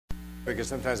because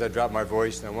sometimes I drop my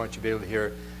voice, and I want you to be able to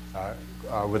hear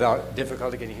without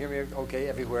difficulty. Can you hear me okay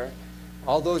everywhere?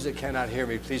 All those that cannot hear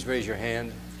me, please raise your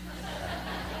hand.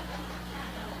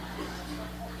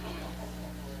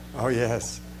 Oh,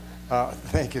 yes.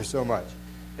 Thank you so much.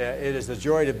 It is a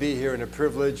joy to be here and a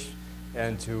privilege,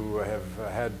 and to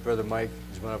have had Brother Mike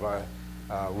as one of our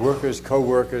workers,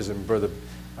 co-workers, and Brother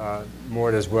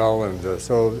Mort as well. And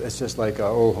so it's just like an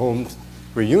old home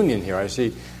reunion here. I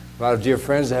see a lot of dear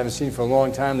friends I haven't seen for a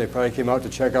long time. They probably came out to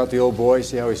check out the old boy,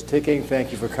 see how he's ticking.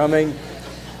 Thank you for coming.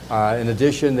 In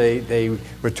addition, they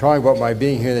were talking about my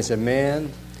being here. They said,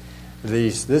 man,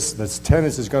 this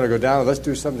attendance is going to go down. Let's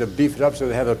do something to beef it up. So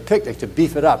they have a picnic to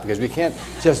beef it up, because we can't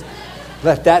just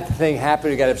let that thing happen.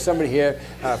 We've got to have somebody here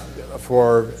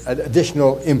for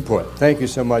additional input. Thank you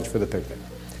so much for the picnic.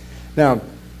 Now,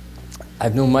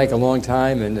 I've known Mike a long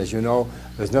time, and as you know,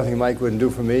 there's nothing Mike wouldn't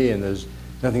do for me, and there's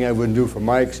nothing I wouldn't do for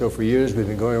Mike. So for years, we've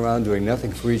been going around doing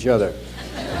nothing for each other.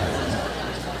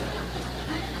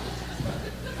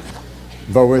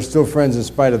 But we're still friends in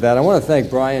spite of that. I want to thank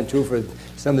Brian, too, for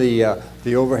some of the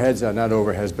overheads, not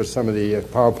overheads, but some of the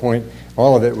PowerPoint.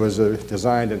 All of it was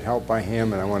designed and helped by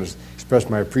him, and I want to express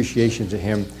my appreciation to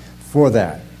him for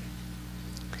that.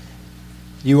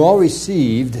 You all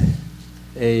received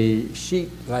a sheet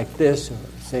like this,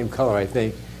 same color, I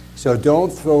think, so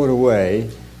don't throw it away.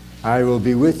 I will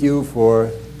be with you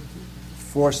for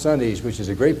 4 Sundays, which is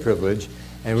a great privilege,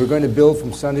 and we're going to build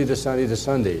from Sunday to Sunday to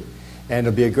Sunday. And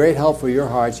it'll be a great help for your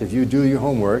hearts if you do your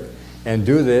homework and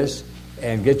do this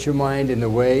and get your mind in the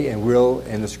way and will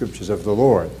and the scriptures of the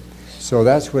Lord. So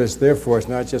that's what it's there for. It's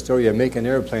not just, make an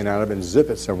airplane out of it and zip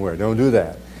it somewhere. Don't do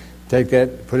that. Take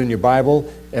that, put it in your Bible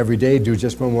every day, do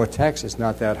just one more text. It's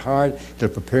not that hard to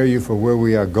prepare you for where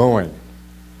we are going.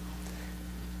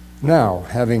 Now,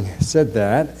 having said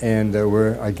that, and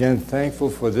we're again thankful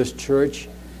for this church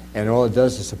and all it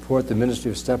does to support the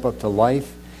ministry of Step Up to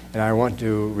Life. And I want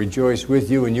to rejoice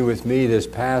with you and you with me. This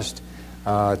past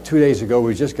 2 days ago,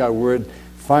 we just got word,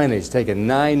 finally, it's taken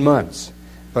 9 months,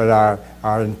 but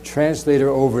our translator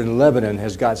over in Lebanon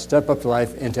has got Step Up to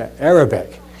Life into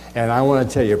Arabic. And I want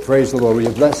to tell you, praise the Lord. Will you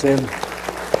bless him?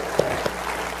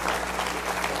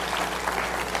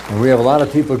 And we have a lot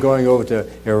of people going over to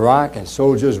Iraq, and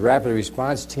soldiers, rapid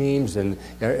response teams, and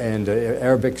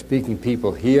Arabic-speaking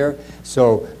people here.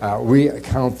 So we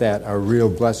count that a real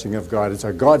blessing of God. It's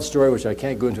a God story, which I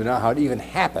can't go into now, how it even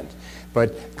happened.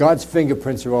 But God's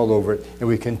fingerprints are all over it, and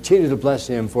we continue to bless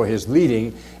him for his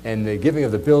leading and the giving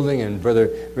of the building, and Brother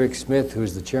Rick Smith,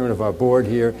 who's the chairman of our board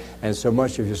here, and so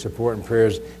much of your support and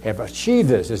prayers have achieved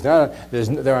this.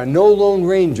 There are no lone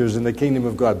rangers in the kingdom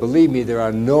of God. Believe me, there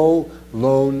are no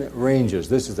lone rangers.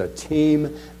 This is a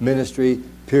team ministry,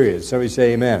 period. Somebody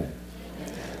say amen.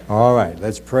 All right,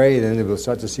 let's pray, then we'll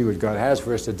start to see what God has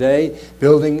for us today,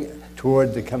 building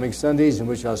toward the coming Sundays in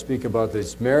which I'll speak about the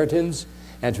Samaritans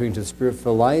entering to the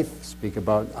Spirit-filled life, speak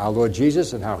about our Lord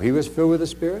Jesus and how he was filled with the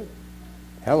Spirit.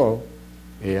 Hello.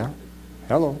 Yeah.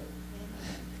 Hello.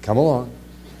 Come along.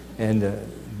 And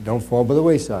don't fall by the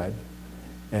wayside.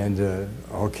 And,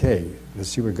 okay, let's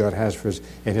see what God has for us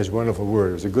in his wonderful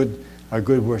word. It was a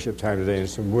good worship time today, and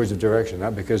some words of direction,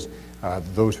 not because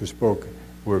those who spoke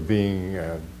were being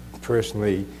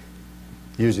personally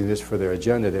using this for their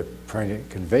agenda. They're trying to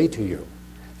convey to you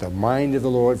the mind of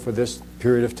the Lord for this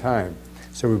period of time.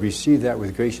 So we receive that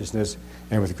with graciousness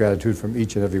and with gratitude from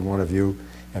each and every one of you,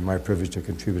 and my privilege to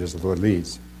contribute as the Lord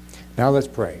leads. Now let's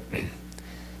pray.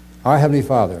 Our Heavenly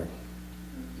Father,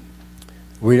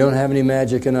 we don't have any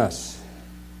magic in us,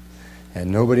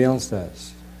 and nobody else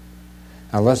does.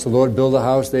 Unless the Lord build a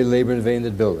house, they labor in vain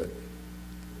that build it.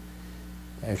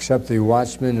 Except the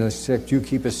watchman, except you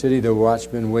keep a city, the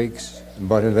watchman wakes,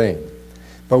 but in vain.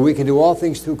 But we can do all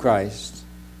things through Christ,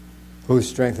 who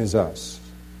strengthens us.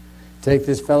 Take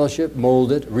this fellowship,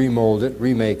 mold it,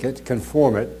 remake it,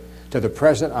 conform it to the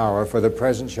present hour for the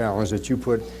present challenge that you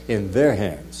put in their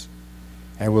hands.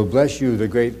 And we'll bless you, the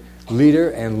great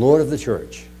leader and Lord of the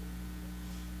church.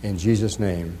 In Jesus'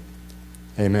 name,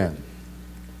 amen.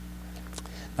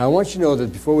 Now, I want you to know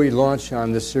that before we launch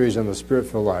on this series on the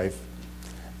Spirit-filled life,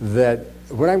 that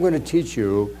what I'm going to teach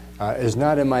you is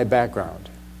not in my background.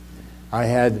 I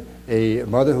had a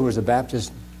mother who was a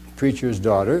Baptist preacher's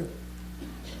daughter.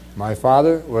 My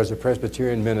father was a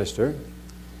Presbyterian minister,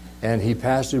 and he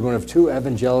pastored one of 2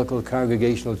 evangelical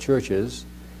congregational churches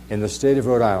in the state of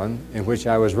Rhode Island in which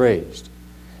I was raised.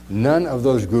 None of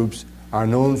those groups are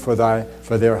known for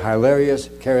their hilarious,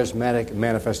 charismatic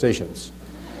manifestations.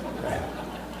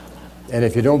 And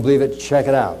if you don't believe it, check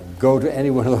it out. Go to any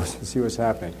one of those and see what's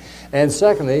happening. And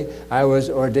secondly, I was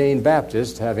ordained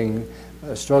Baptist, having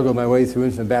struggled my way through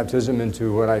infant baptism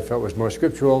into what I felt was more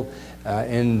scriptural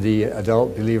in the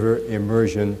adult believer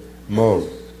immersion mode.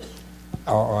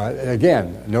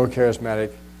 Again, no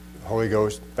charismatic Holy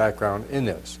Ghost background in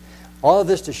this. All of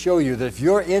this to show you that if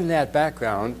you're in that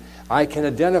background, I can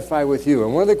identify with you.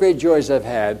 And one of the great joys I've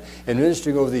had in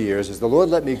ministering over the years is the Lord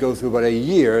let me go through about a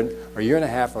year or year and a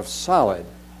half of solid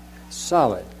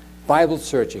Bible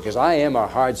searching, because I am a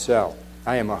hard sell.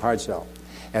 I am a hard sell.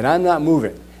 And I'm not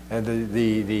moving. And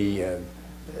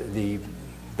the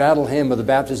battle hymn of the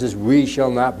Baptists is, "We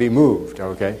shall not be moved,"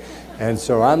 okay? And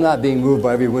so I'm not being moved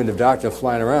by every wind of doctrine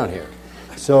flying around here.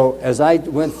 So as I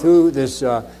went through this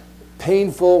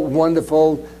painful,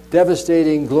 wonderful,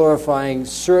 devastating, glorifying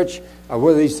search of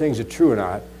whether these things are true or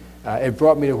not, it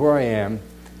brought me to where I am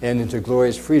and into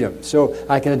glorious freedom. So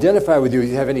I can identify with you if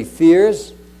you have any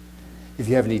fears, if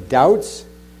you have any doubts,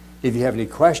 if you have any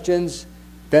questions.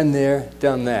 Been there,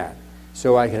 done that.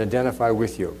 So I can identify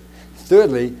with you.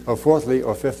 Thirdly, or fourthly,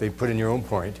 or fifthly, put in your own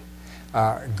point,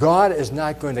 God is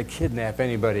not going to kidnap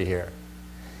anybody here.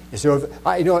 So,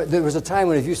 there was a time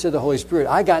when if you said the Holy Spirit,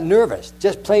 I got nervous,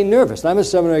 just plain nervous. I'm a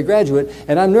seminary graduate,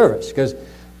 and I'm nervous because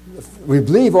we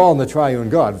believe all in the triune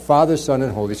God, Father, Son,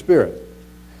 and Holy Spirit.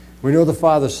 We know the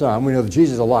Father, Son, we know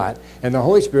Jesus a lot, and the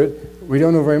Holy Spirit, we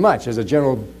don't know very much as a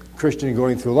general Christian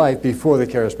going through life before the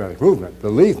charismatic movement,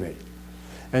 believe me.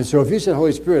 And so if you said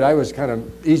Holy Spirit, I was kind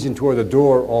of easing toward the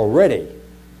door already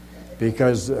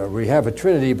because we have a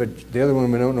Trinity, but the other one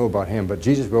we don't know about him, but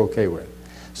Jesus we're okay with.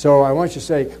 So I want you to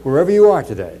say, wherever you are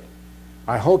today,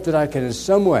 I hope that I can in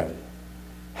some way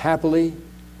happily,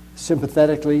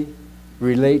 sympathetically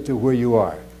relate to where you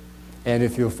are. And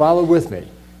if you'll follow with me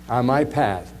on my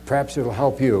path, perhaps it'll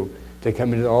help you to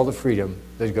come into all the freedom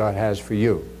that God has for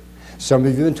you. Some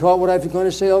of you have been taught what I've been going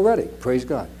to say already. Praise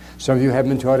God. Some of you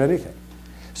haven't been taught anything.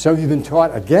 Some of you have been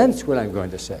taught against what I'm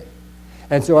going to say.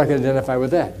 And so I can identify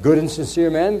with that. Good and sincere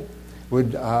men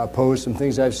would oppose some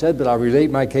things I've said, but I'll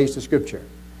relate my case to Scripture.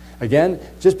 Again,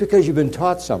 just because you've been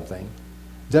taught something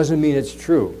doesn't mean it's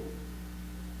true.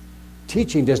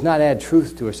 Teaching does not add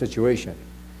truth to a situation.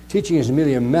 Teaching is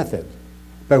merely a method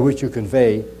by which you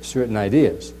convey certain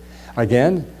ideas.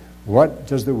 Again, what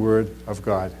does the Word of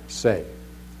God say?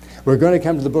 We're going to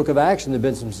come to the book of Acts, and there have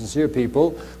been some sincere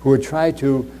people who would try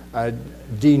to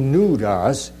denude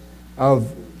us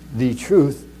of the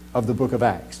truth of the book of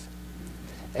Acts.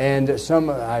 And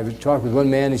I've talked with one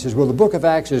man, he says, well, the book of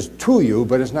Acts is to you,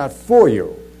 but it's not for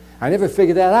you. I never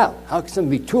figured that out. How can something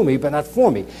be to me, but not for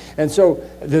me? And so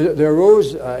there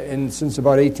arose, since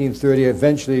about 1830,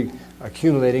 eventually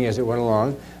accumulating as it went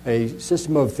along, a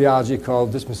system of theology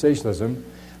called dispensationalism.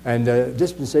 And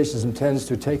dispensationalism tends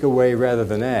to take away rather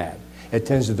than add. It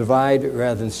tends to divide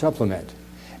rather than supplement.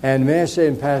 And may I say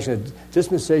in passing,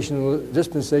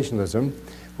 dispensationalism,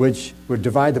 which would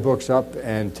divide the books up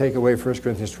and take away 1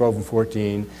 Corinthians 12 and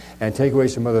 14 and take away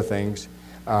some other things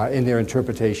in their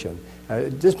interpretation.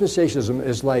 Dispensationalism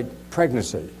is like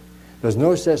pregnancy. There's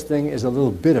no such thing as a little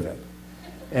bit of it.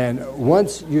 And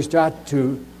once you start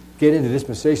to get into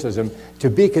dispensationalism, to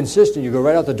be consistent, you go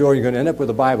right out the door, you're going to end up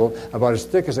with a Bible about as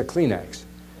thick as a Kleenex.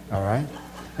 All right?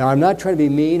 Now, I'm not trying to be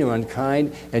mean or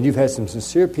unkind, and you've had some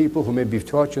sincere people who maybe have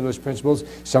taught you in those principles.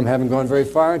 Some haven't gone very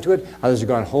far into it. Others have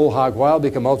gone whole hog wild,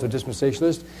 become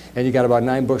ultra-dispensationalist, and you got about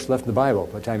 9 books left in the Bible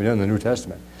by the time you're done in the New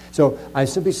Testament. So I'm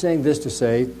simply saying this to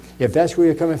say, if that's where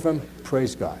you're coming from,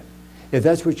 praise God. If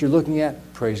that's what you're looking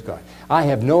at, praise God. I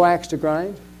have no axe to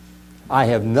grind. I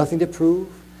have nothing to prove.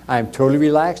 I'm totally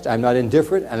relaxed. I'm not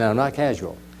indifferent, and I'm not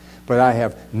casual. But I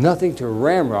have nothing to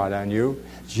ramrod on you.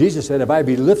 Jesus said, if I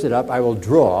be lifted up, I will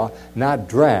draw, not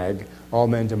drag, all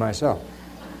men to myself.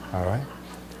 All right?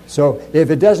 So if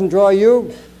it doesn't draw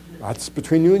you, that's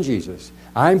between you and Jesus.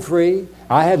 I'm free.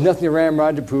 I have nothing to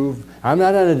ramrod to prove. I'm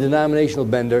not on a denominational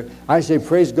bender. I say,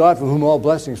 praise God, from whom all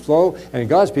blessings flow. And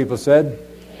God's people said,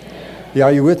 yeah,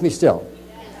 are you with me still?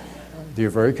 You're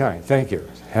very kind. Thank you.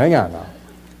 Hang on now.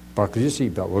 Buckle your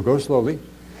seatbelt. We'll go slowly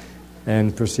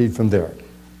and proceed from there.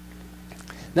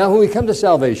 Now, when we come to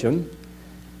salvation,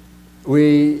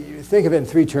 we think of it in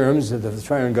 3 terms, the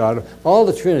triune God. All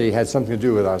the Trinity had something to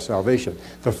do with our salvation.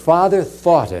 The Father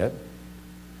thought it.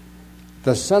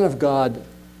 The Son of God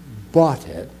bought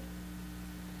it.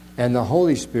 And the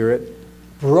Holy Spirit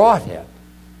brought it,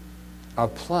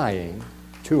 applying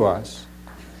to us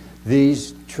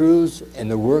these truths in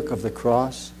the work of the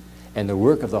cross and the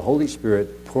work of the Holy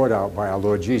Spirit poured out by our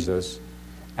Lord Jesus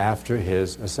after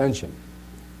his ascension.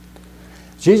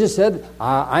 Jesus said,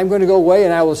 I'm going to go away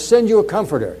and I will send you a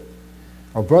comforter.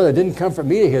 Oh, brother, it didn't comfort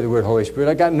me to hear the word Holy Spirit.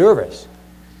 I got nervous.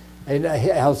 And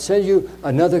I'll send you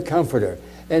another comforter.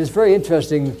 And it's very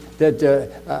interesting that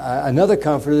another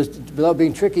comforter, without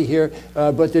being tricky here,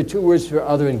 but there are two words for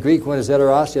other in Greek. One is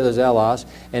eteros, the other is allos.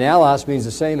 And allos means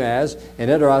the same as, and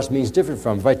eteros means different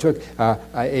from. If I took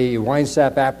a wine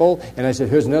sap apple and I said,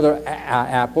 here's another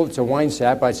apple, it's a wine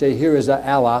sap, I'd say, here is an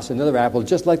allos, another apple,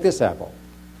 just like this apple.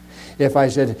 If I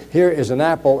said, here is an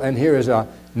apple and here is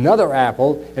another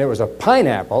apple, and it was a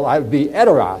pineapple, I would be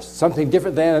eteros, something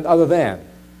different than and other than.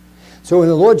 So when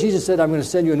the Lord Jesus said, I'm going to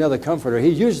send you another comforter, he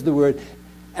uses the word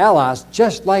allos,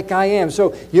 just like I am.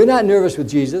 So you're not nervous with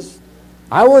Jesus.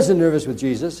 I wasn't nervous with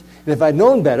Jesus. And if I'd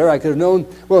known better, I could have known,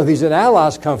 well, if he's an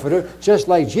allos comforter, just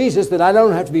like Jesus, then I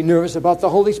don't have to be nervous about the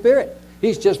Holy Spirit.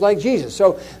 He's just like Jesus.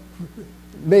 So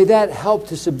may that help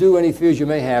to subdue any fears you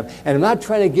may have. And I'm not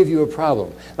trying to give you a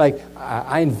problem. Like,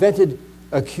 I invented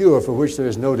a cure for which there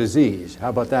is no disease. How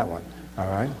about that one? All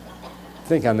right?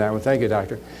 Think on that one. Thank you,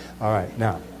 doctor. All right,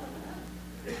 now.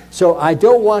 So I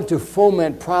don't want to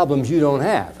foment problems you don't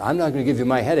have. I'm not going to give you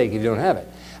my headache if you don't have it.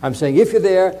 I'm saying if you're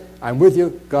there, I'm with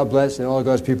you, God bless, and all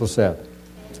God's people said.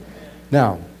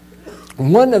 Now,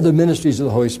 one of the ministries of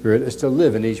the Holy Spirit is to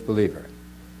live in each believer.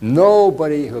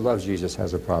 Nobody who loves Jesus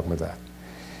has a problem with that.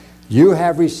 You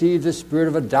have received the spirit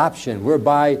of adoption,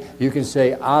 whereby you can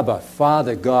say, Abba,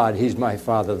 Father God, he's my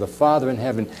Father. The Father in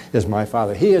heaven is my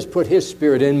Father. He has put his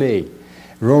spirit in me.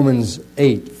 Romans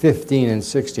 8:15 and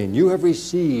 16. You have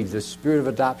received the spirit of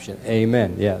adoption.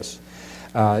 Amen. Yes.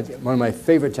 One of my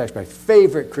favorite texts, my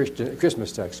favorite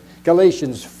Christmas text,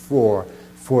 Galatians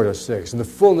 4:4-6. In the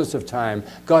fullness of time,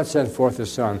 God sent forth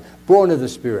His Son, born of the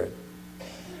Spirit,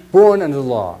 born under the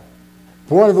law,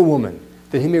 born of a woman,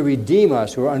 that He may redeem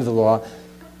us who are under the law,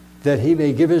 that He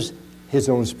may give us His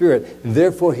own Spirit. And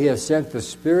therefore He has sent the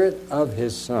Spirit of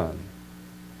His Son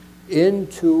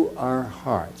into our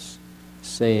hearts,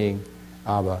 saying,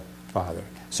 Abba, Father.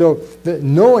 So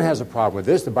no one has a problem with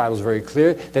this. The Bible is very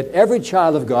clear that every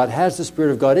child of God has the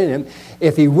Spirit of God in him.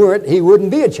 If he weren't, he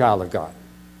wouldn't be a child of God.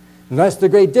 And that's the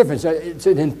great difference. It's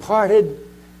an imparted,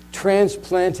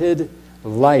 transplanted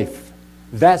life.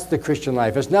 That's the Christian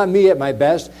life. It's not me at my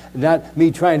best, not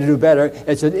me trying to do better.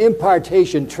 It's an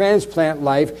impartation, transplant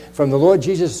life from the Lord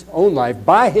Jesus' own life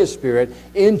by His Spirit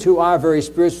into our very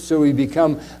spirits, so we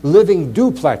become living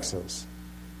duplexes.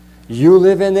 You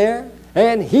live in there,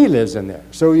 and He lives in there.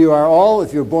 So you are all,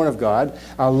 if you're born of God,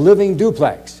 a living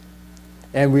duplex.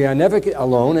 And we are never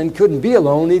alone and couldn't be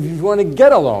alone if you want to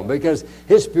get alone, because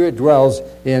His Spirit dwells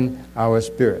in our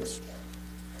spirits.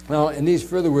 Now, in these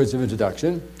further words of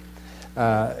introduction,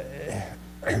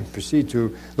 proceed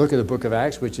to look at the book of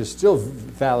Acts, which is still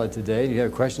valid today. If you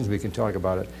have questions, we can talk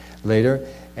about it later.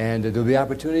 And there'll be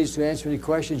opportunities to answer any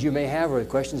questions you may have or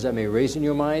questions that may raise in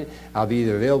your mind. I'll be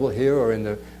either available here or in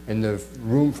the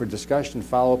room for discussion,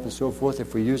 follow-up, and so forth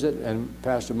if we use it. And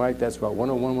Pastor Mike, that's what,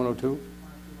 101, 102?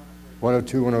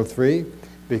 102, 103?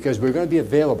 Because we're going to be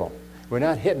available. We're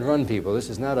not hit-and-run people. This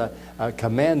is not a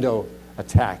commando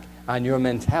attack on your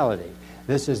mentality.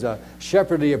 This is a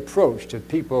shepherdly approach to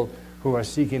people who are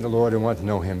seeking the Lord and want to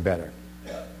know Him better.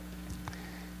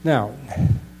 Now,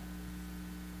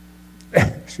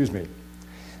 excuse me.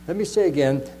 Let me say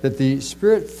again that the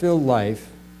Spirit-filled life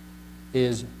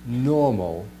is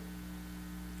normal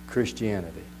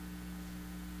Christianity.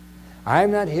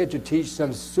 I'm not here to teach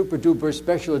some super-duper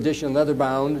special edition,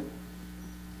 leather-bound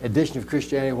edition of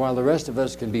Christianity while the rest of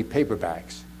us can be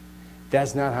paperbacks.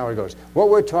 That's not how it goes. What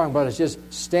we're talking about is just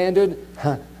standard,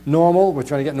 normal, we're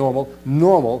trying to get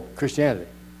normal Christianity.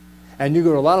 And you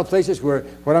go to a lot of places where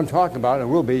what I'm talking about,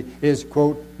 and will be, is,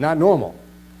 quote, not normal.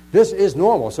 This is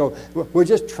normal. So we're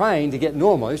just trying to get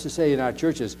normal. I used to say in our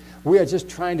churches, we are just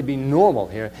trying to be normal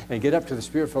here and get up to the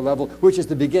Spirit-filled level, which is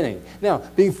the beginning. Now,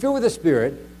 being filled with the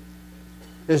Spirit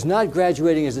is not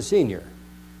graduating as a senior.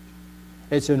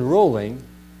 It's enrolling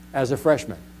as a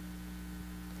freshman.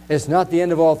 It's not the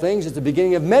end of all things. It's the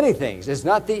beginning of many things. It's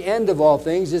not the end of all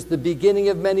things. It's the beginning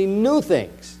of many new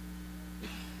things.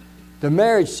 The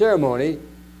marriage ceremony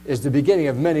is the beginning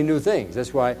of many new things.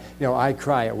 That's why, I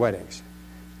cry at weddings.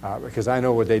 Because I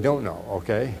know what they don't know,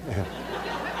 okay?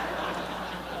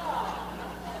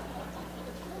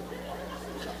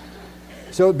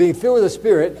 So being filled with the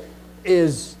Spirit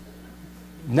is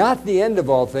not the end of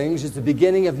all things. It's the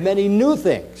beginning of many new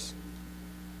things.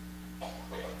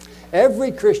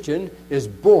 Every Christian is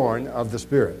born of the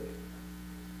Spirit.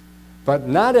 But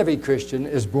not every Christian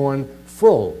is born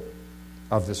full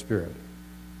of the Spirit.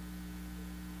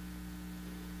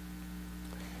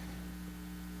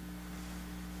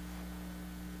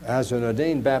 As an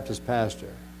ordained Baptist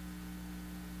pastor,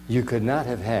 you could not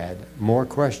have had more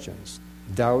questions,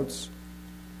 doubts,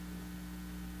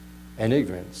 and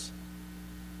ignorance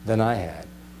than I had.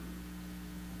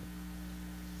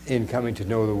 in coming to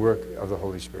know the work of the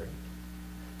Holy Spirit.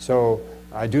 So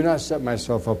I do not set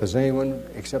myself up as anyone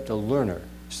except a learner,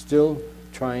 still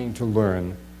trying to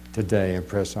learn today and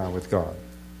press on with God.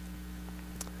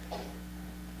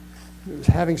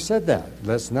 Having said that,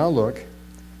 let's now look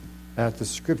at the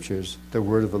Scriptures, the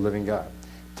Word of the living God.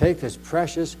 Take this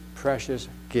precious, precious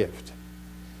gift.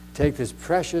 Take this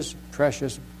precious,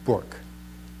 precious book.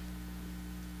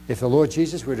 If the Lord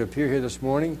Jesus were to appear here this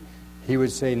morning, he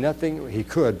would say nothing, he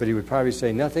could, but he would probably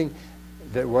say nothing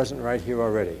that wasn't right here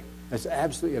already. That's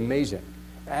absolutely amazing.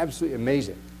 Absolutely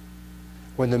amazing.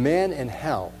 When the man in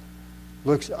hell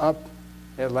looks up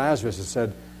at Lazarus and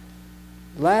said,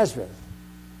 Lazarus,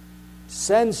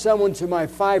 send someone to my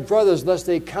 5 brothers lest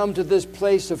they come to this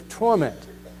place of torment.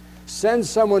 Send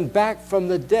someone back from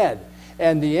the dead.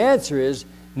 And the answer is,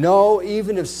 no,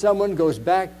 even if someone goes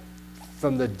back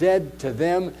from the dead to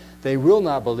them, they will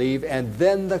not believe. And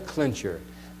then the clincher.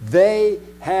 They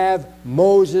have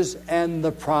Moses and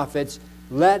the prophets.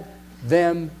 Let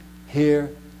them hear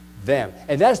them.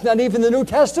 And that's not even the New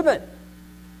Testament.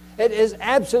 It is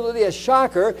absolutely a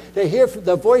shocker to hear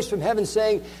the voice from heaven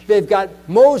saying they've got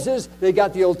Moses, they've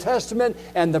got the Old Testament,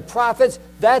 and the prophets.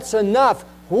 That's enough.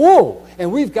 Whoa!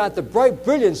 And we've got the bright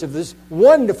brilliance of this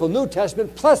wonderful New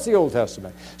Testament plus the Old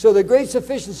Testament. So the great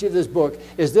sufficiency of this book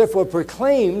is therefore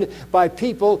proclaimed by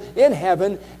people in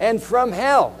heaven and from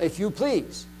hell, if you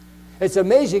please. It's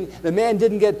amazing the man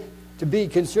didn't get to be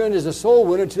concerned as a soul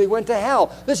winner until he went to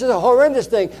hell. This is a horrendous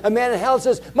thing. A man in hell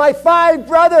says, my 5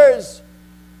 brothers!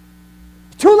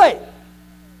 Too late!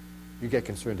 You get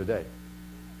concerned today.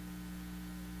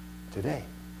 Today.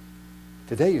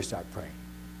 Today you start praying.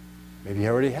 Maybe you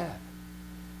already have.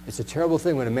 It's a terrible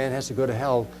thing when a man has to go to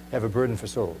hell, have a burden for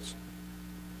souls.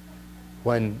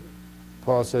 When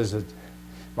Paul says that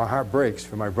my heart breaks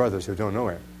for my brothers who don't know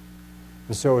him.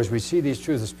 And so as we see these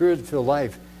truths, the Spirit-filled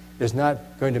life is not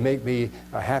going to make me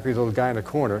a happy little guy in a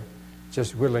corner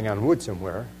just whittling on wood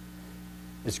somewhere.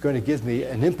 It's going to give me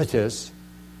an impetus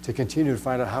to continue to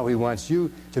find out how he wants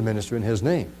you to minister in his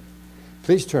name.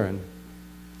 Please turn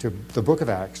to the book of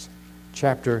Acts,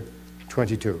 chapter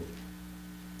 22.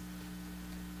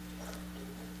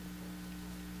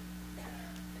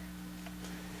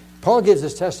 Paul gives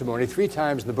this testimony 3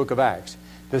 times in the book of Acts.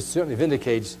 This certainly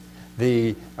vindicates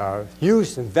the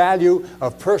use and value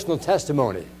of personal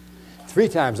testimony. 3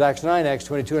 times, Acts 9, Acts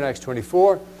 22, and Acts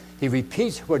 24, he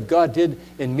repeats what God did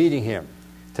in meeting him.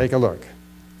 Take a look.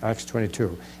 Acts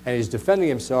 22. And he's defending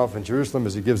himself in Jerusalem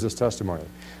as he gives this testimony.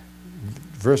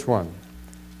 Verse 1.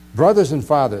 Brothers and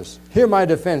fathers, hear my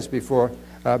defense before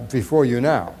you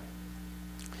now.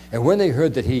 And when they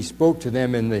heard that he spoke to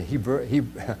them in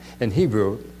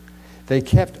Hebrew, they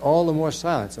kept all the more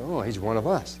silent. Oh, he's one of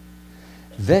us.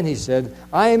 Then he said,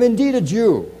 I am indeed a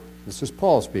Jew. This is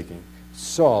Paul speaking.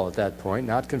 Saul at that point,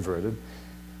 not converted.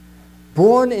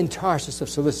 Born in Tarsus of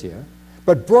Cilicia,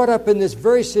 but brought up in this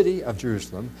very city of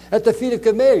Jerusalem at the feet of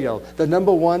Gamaliel, the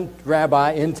number 1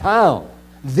 rabbi in town.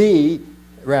 The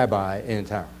rabbi in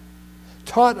town.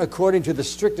 Taught according to the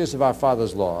strictness of our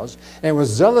fathers' laws, and was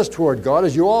zealous toward God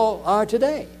as you all are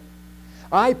today.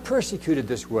 I persecuted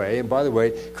this way, and by the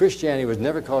way, Christianity was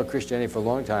never called Christianity for a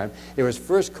long time. It was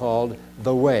first called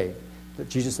the way.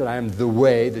 Jesus said, I am the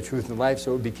way, the truth, and the life,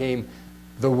 so it became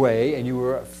the way, and you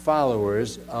were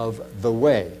followers of the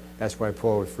way. That's why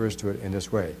Paul refers to it in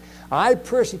this way. I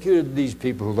persecuted these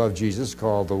people who love Jesus,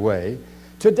 called the way,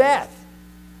 to death.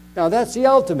 Now that's the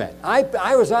ultimate.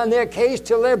 I was on their case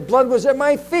till their blood was at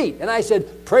my feet. And I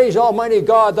said, praise Almighty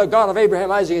God, the God of Abraham,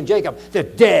 Isaac, and Jacob. They're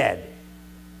dead.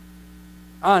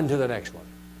 On to the next one.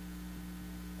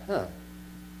 Huh.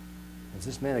 Is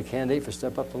this man a candidate for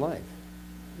Step Up to Life?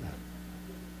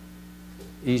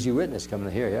 Easy witness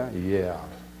coming here, yeah? Yeah.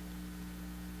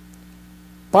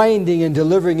 Binding and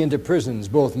delivering into prisons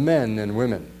both men and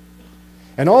women.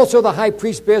 And also the high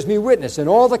priest bears me witness, and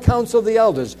all the council of the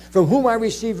elders, from whom I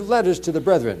received letters to the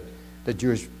brethren, the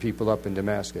Jewish people up in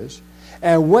Damascus,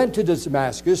 and went to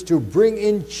Damascus to bring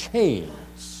in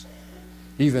chains,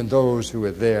 even those who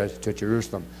were there to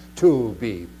Jerusalem, to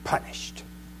be punished.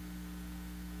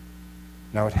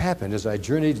 Now it happened as I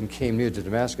journeyed and came near to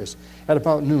Damascus at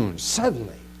about noon.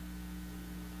 Suddenly,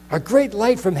 a great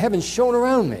light from heaven shone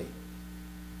around me.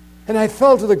 And I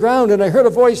fell to the ground, and I heard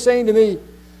a voice saying to me,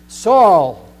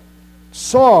 Saul,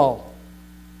 Saul,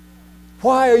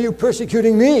 why are you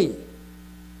persecuting me?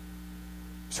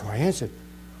 So I answered,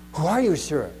 who are you,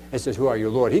 sir? And says, who are you,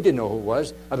 Lord? He didn't know who it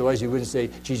was. Otherwise, he wouldn't say,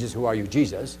 Jesus, who are you,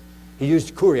 Jesus? He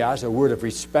used kurios, a word of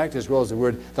respect, as well as the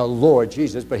word, the Lord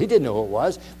Jesus, but he didn't know who it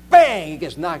was. Bang! He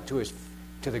gets knocked to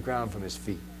the ground from his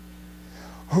feet.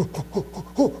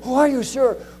 Who are you,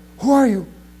 sir? Who are you?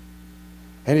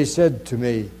 And he said to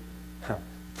me,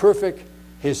 perfect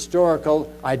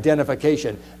historical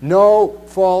identification. No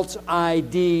false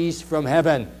IDs from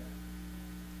heaven.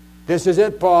 This is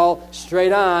it, Paul.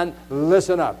 Straight on.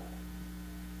 Listen up.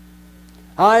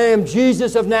 I am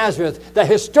Jesus of Nazareth, the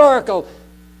historical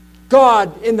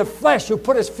God in the flesh who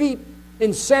put his feet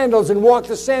in sandals and walked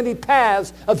the sandy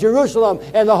paths of Jerusalem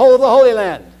and the whole of the Holy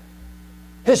Land.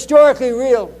 Historically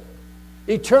real,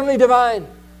 eternally divine,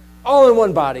 all in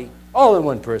one body, all in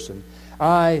one person.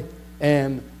 I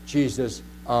am Jesus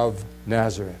of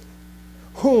Nazareth,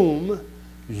 whom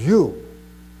you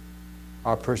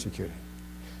are persecuting.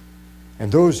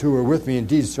 And those who were with me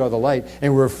indeed saw the light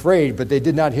and were afraid, but they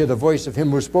did not hear the voice of him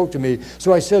who spoke to me.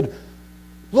 So I said,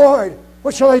 Lord,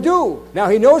 what shall I do? Now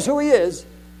he knows who he is.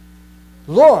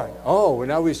 Lord. Oh, well,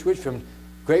 now we switch from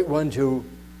great one to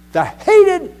the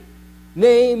hated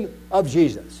name of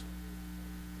Jesus.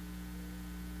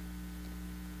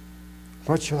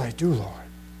 What shall I do, Lord?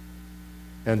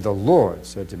 And the Lord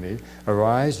said to me,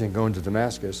 arise and go into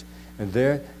Damascus, and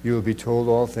there you will be told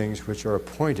all things which are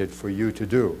appointed for you to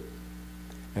do.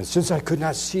 And since I could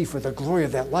not see for the glory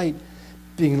of that light,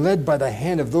 being led by the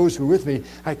hand of those who were with me,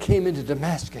 I came into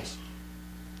Damascus.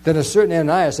 Then a certain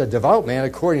Ananias, a devout man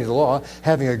according to the law,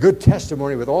 having a good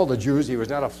testimony with all the Jews, he was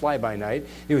not a fly-by-night,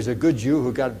 he was a good Jew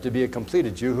who got to be a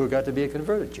completed Jew, who got to be a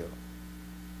converted Jew,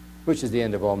 which is the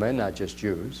end of all men, not just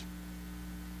Jews.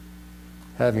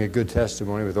 Having a good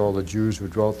testimony with all the Jews who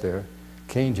dwelt there,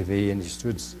 came to me, and he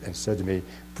stood and said to me,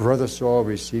 Brother Saul,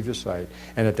 receive your sight.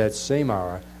 And at that same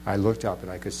hour, I looked up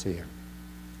and I could see him.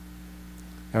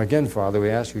 Now again, Father, we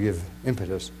ask you to give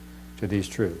impetus to these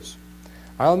truths.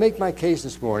 I'll make my case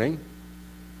this morning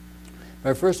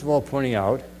by first of all pointing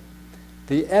out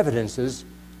the evidences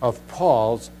of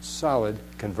Paul's solid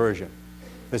conversion.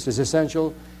 This is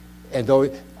essential, and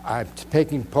though I'm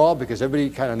taking Paul because everybody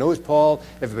kind of knows Paul,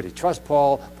 everybody trusts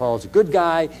Paul, Paul's a good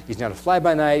guy, he's not a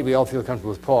fly-by-night, we all feel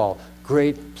comfortable with Paul.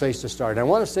 Great place to start. And I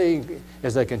want to say,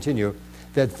 as I continue,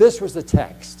 that this was the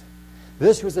text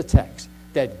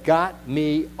that got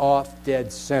me off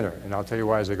dead center. And I'll tell you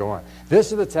why as I go on.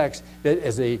 This is the text that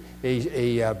as a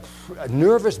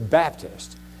nervous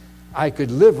Baptist, I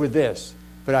could live with this,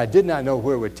 but I did not know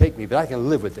where it would take me, but I can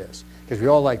live with this. Because we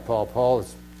all like Paul. Paul,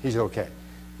 he's okay.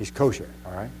 He's kosher,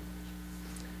 all right?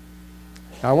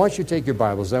 Now, I want you to take your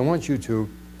Bibles. I want you to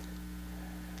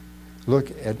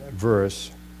look at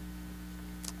verse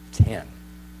 10.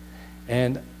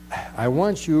 And I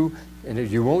want you, and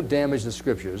if you won't damage the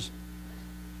Scriptures,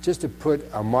 just to put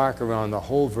a mark around the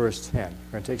whole verse 10.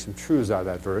 We're going to take some truths out of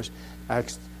that verse.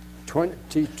 Acts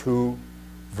 22,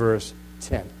 verse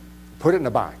 10. Put it in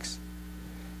a box.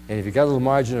 And if you've got a little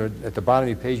margin or at the bottom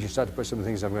of your page, you start to put some of the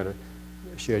things I'm going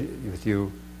to share with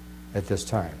you at this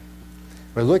time.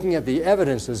 We're looking at the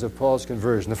evidences of Paul's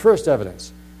conversion. The first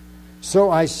evidence.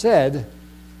 So I said,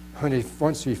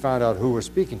 once he found out who was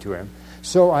speaking to him,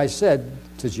 so I said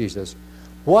to Jesus,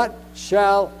 what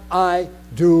shall I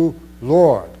do,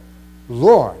 Lord?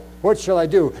 Lord, what shall I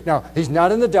do? Now, he's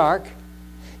not in the dark.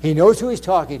 He knows who he's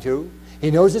talking to.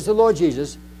 He knows it's the Lord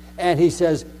Jesus. And he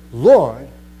says, Lord,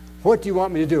 what do you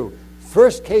want me to do?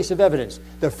 First case of evidence.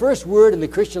 The first word in the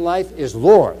Christian life is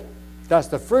Lord. That's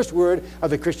the first word of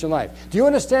the Christian life. Do you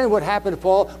understand what happened to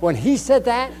Paul when he said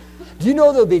that? Do you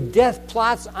know there'll be death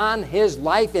plots on his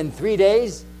life in 3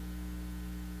 days?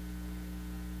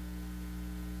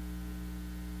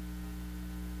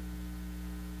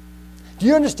 Do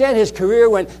you understand his career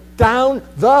went down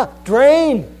the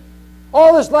drain?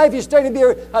 All his life he's starting to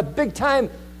be a big-time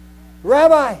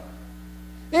rabbi.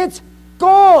 It's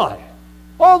gone.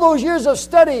 All those years of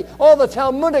study, all the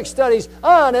Talmudic studies,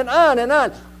 on and on and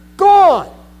on. Gone.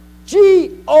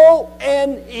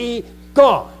 G-O-N-E,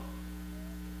 gone.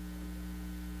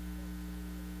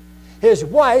 His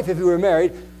wife, if he were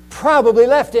married, probably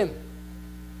left him.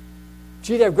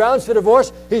 She'd have grounds for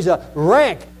divorce. He's a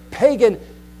rank pagan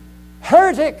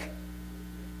heretic.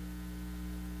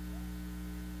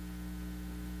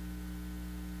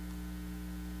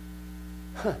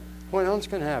 What else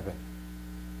can happen?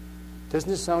 Doesn't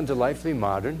this sound delightfully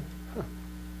modern?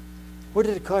 What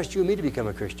did it cost you and me to become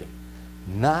a Christian?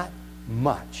 Not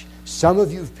much. Some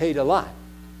of you have paid a lot.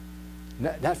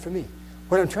 Not for me.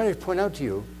 What I'm trying to point out to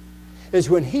you is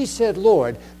when he said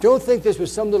Lord, don't think this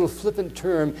was some little flippant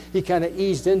term he kind of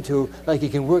eased into like he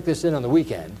can work this in on the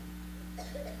weekend.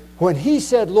 When he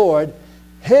said Lord,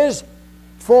 his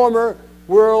former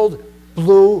world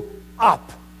blew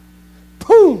up.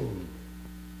 Boom!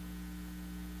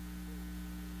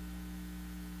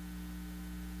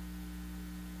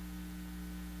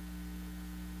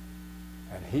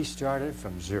 And he started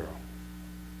from zero.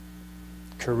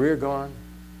 Career gone,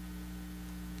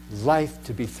 life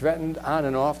to be threatened on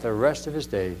and off the rest of his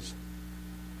days.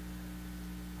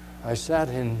 I sat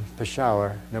in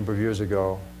Peshawar a number of years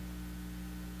ago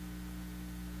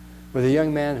with a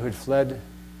young man who had fled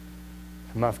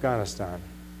from Afghanistan.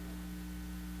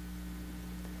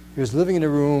 He was living in a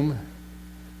room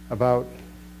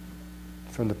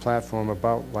from the platform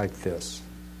about like this.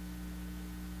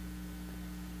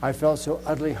 I felt so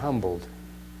utterly humbled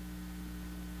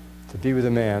to be with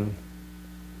a man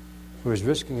who was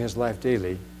risking his life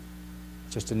daily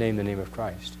just to name the name of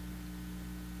Christ.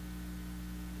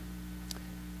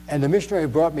 And the missionary who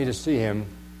brought me to see him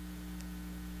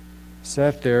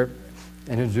sat there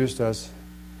and introduced us.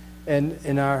 And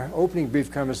in our opening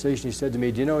brief conversation, he said to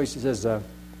me, do you know, he says,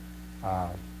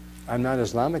 I'm not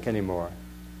Islamic anymore.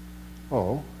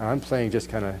 Oh, I'm playing just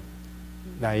kind of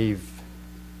naive,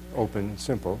 open,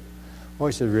 simple. Oh,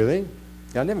 he said, really?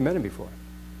 Yeah, I never met him before.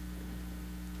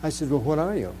 I said, well, what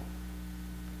are you?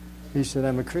 He said,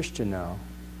 I'm a Christian now.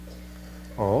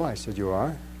 Oh, I said, you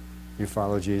are? You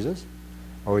follow Jesus?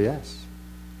 Oh, yes.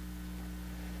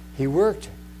 He worked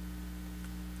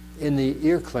in the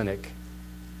ear clinic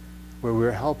where we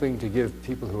were helping to give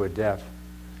people who are deaf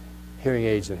hearing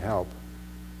aids and help.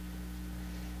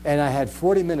 And I had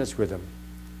 40 minutes with him.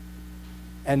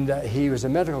 And he was a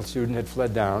medical student, had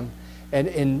fled down.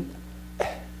 And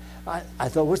I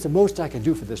thought, what's the most I can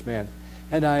do for this man?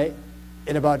 And I,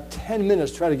 in about 10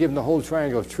 minutes, tried to give him the whole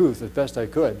triangle of truth as best I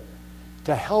could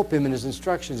to help him in his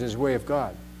instructions, in his way of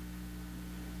God.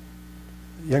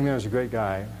 The young man was a great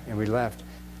guy, and we left.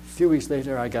 A few weeks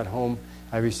later, I got home.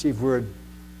 I received word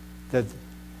that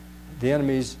the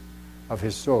enemies of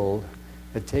his soul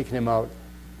had taken him out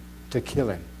to kill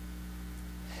him.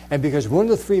 And because one of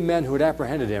the 3 men who had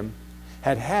apprehended him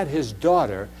had had his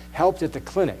daughter helped at the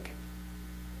clinic,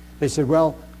 they said,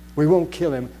 well, we won't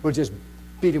kill him. We'll just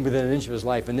beat him within an inch of his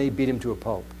life. And they beat him to a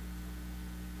pulp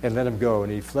and let him go.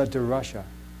 And he fled to Russia.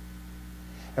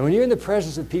 And when you're in the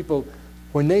presence of people,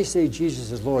 when they say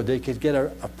Jesus is Lord, they could get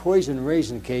a poison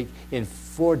raisin cake in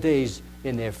 4 days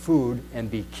in their food and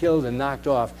be killed and knocked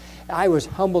off. I was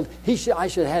humbled. I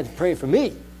should have had to pray for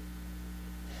me.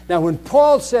 Now, when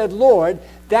Paul said Lord,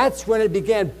 that's when it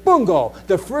began. Bungo!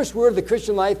 The first word of the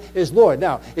Christian life is Lord.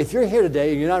 Now, if you're here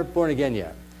today and you're not born again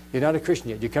yet, you're not a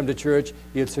Christian yet, you come to church,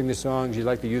 you sing the songs, you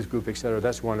like the youth group, etc.,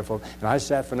 that's wonderful. And I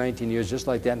sat for 19 years just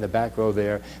like that in the back row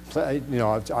there. You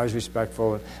know, I was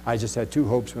respectful. I just had 2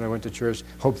 hopes when I went to church.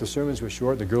 Hope the sermons were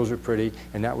short, the girls were pretty,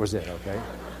 and that was it, okay?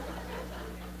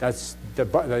 That's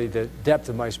the depth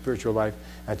of my spiritual life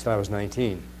until I was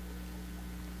 19.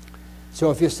 So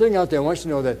if you're sitting out there, I want you to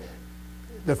know that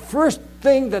the first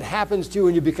thing that happens to you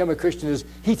when you become a Christian is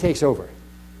He takes over.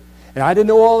 And I didn't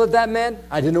know all that meant.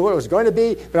 I didn't know what it was going to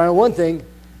be. But I know one thing,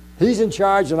 He's in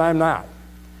charge and I'm not.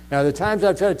 Now, the times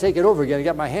I've tried to take it over again, I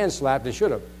got my hand slapped and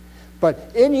should have.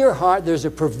 But in your heart, there's a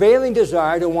prevailing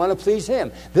desire to want to please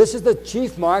Him. This is the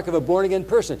chief mark of a born-again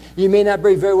person. You may not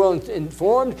be very well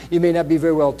informed, you may not be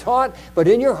very well taught, but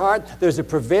in your heart, there's a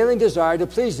prevailing desire to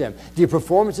please Him. Your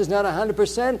performance is not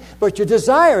 100%, but your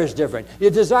desire is different. Your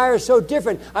desire is so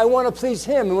different. I want to please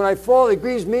Him, and when I fall, it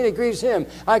grieves me and it grieves Him.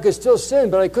 I could still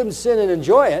sin, but I couldn't sin and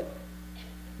enjoy it.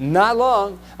 Not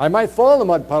long. I might fall in a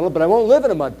mud puddle, but I won't live in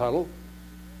a mud puddle.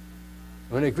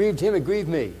 When it grieved Him, it grieved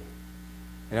me.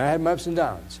 And I had my ups and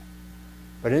downs.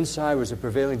 But inside was a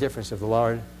prevailing difference of the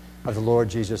Lord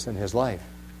Jesus and His life.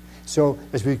 So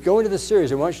as we go into this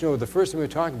series, I want you to know the first thing we're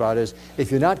talking about is if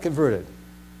you're not converted,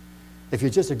 if you're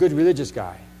just a good religious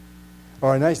guy,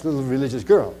 or a nice little religious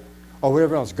girl, or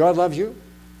whatever else, God loves you,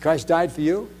 Christ died for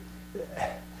you,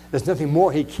 there's nothing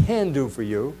more He can do for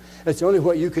you. It's only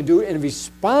what you can do in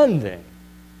responding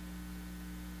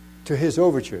to His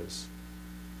overtures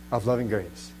of loving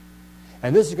grace.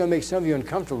 And this is going to make some of you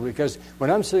uncomfortable because when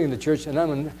I'm sitting in the church and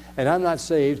I'm not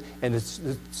saved and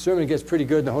the sermon gets pretty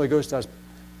good and the Holy Ghost starts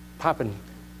popping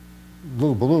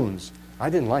little balloons, I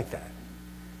didn't like that.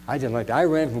 I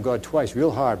ran from God twice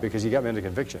real hard because He got me under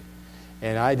conviction.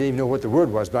 And I didn't even know what the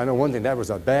word was, but I know one thing, that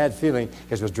was a bad feeling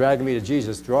because it was dragging me to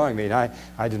Jesus, drawing me, and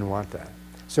I didn't want that.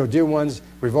 So, dear ones,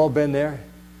 we've all been there.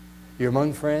 You're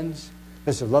among friends.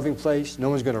 This is a loving place.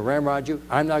 No one's going to ramrod you.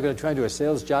 I'm not going to try and do a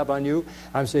sales job on you.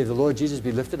 I'm saying the Lord Jesus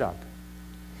be lifted up.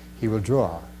 He will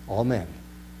draw all men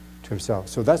to Himself.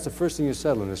 So that's the first thing you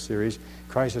settle in this series.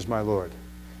 Christ is my Lord.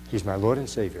 He's my Lord and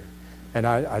Savior. And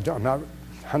I'm not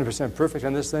 100% perfect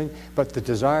on this thing, but the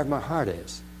desire of my heart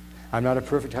is. I'm not a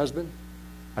perfect husband.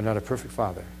 I'm not a perfect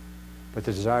father. But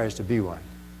the desire is to be one.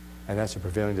 And that's a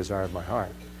prevailing desire of my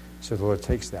heart. So the Lord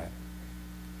takes that,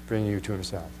 bringing you to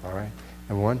Himself. All right?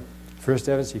 And 1, First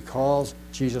evidence, he calls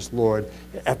Jesus Lord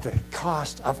at the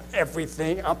cost of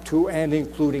everything up to and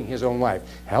including his own life.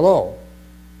 Hello.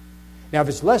 Now, if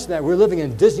it's less than that, we're living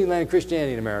in Disneyland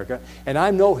Christianity in America, and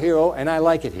I'm no hero, and I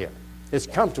like it here. It's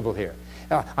comfortable here.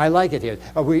 I like it here.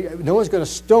 No one's going to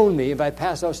stone me if I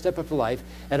pass out Step Up to Life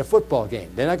at a football game.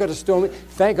 They're not going to stone me.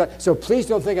 Thank God. So please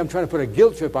don't think I'm trying to put a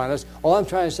guilt trip on us. All I'm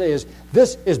trying to say is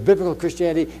this is biblical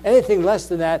Christianity. Anything less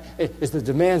than that is the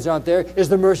demands out there, is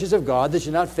the mercies of God, that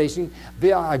you're not facing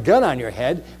a gun on your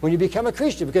head when you become a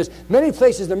Christian. Because many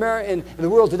places in the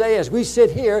world today, as we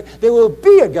sit here, there will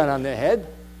be a gun on their head,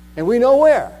 and we know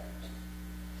where.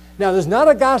 Now, there's not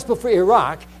a gospel for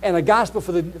Iraq and a gospel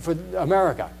for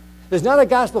America. There's not a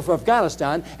gospel for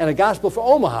Afghanistan and a gospel for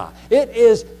Omaha. It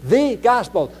is the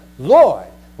gospel. Lord,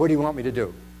 what do you want me to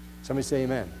do? Somebody say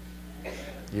amen.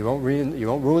 You won't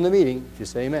ruin the meeting if you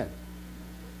say amen.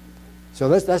 So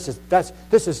this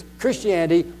is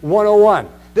Christianity 101.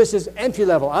 This is entry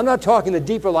level. I'm not talking the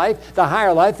deeper life, the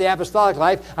higher life, the apostolic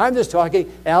life. I'm just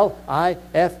talking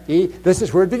L-I-F-E. This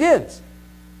is where it begins.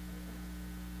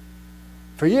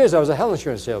 For years, I was a health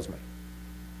insurance salesman.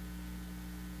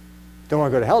 Don't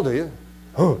want to go to hell, do you?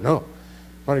 Oh, no.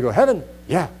 Want to go to heaven?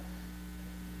 Yeah.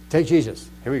 Take Jesus.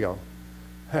 Here we go.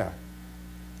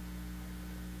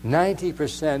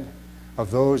 90% of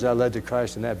those I led to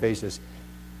Christ on that basis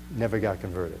never got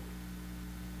converted.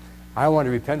 I want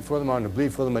to repent for them. I want to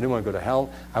believe for them. I didn't want to go to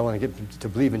hell. I want to get them to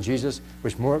believe in Jesus,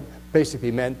 which more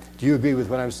basically meant, do you agree with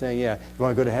what I'm saying? Yeah. You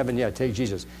want to go to heaven? Yeah, take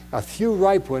Jesus. A few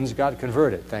ripe ones got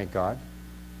converted, thank God.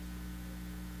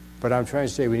 But I'm trying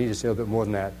to say we need to say a little bit more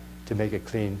than that to make it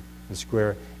clean and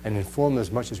square and inform them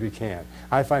as much as we can.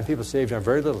 I find people saved on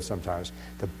very little sometimes.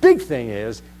 The big thing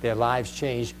is their lives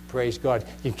change, praise God.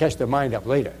 You can catch their mind up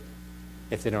later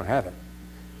if they don't have it.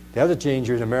 The other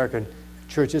danger in American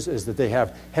churches is that they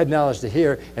have head knowledge to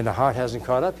hear and the heart hasn't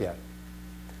caught up yet.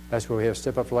 That's where we have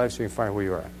Step Up to Life so you can find where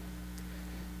you are at.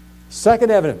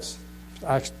 Second evidence,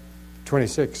 Acts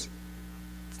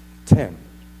 26:10.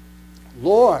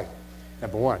 Lord,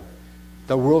 number one,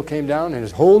 the world came down and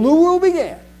his whole new world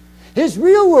began. His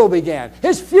real world began.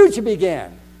 His future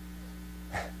began.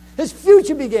 His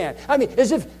future began. I mean,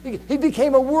 as if he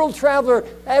became a world traveler,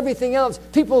 everything else.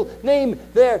 People name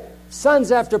their sons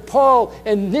after Paul,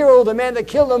 and Nero, the man that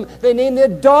killed him, they name their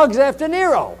dogs after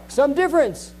Nero. Some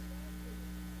difference.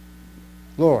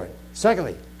 Lord.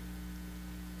 Secondly,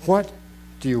 what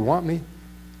do you want me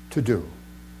to do?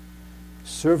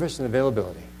 Service and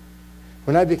availability.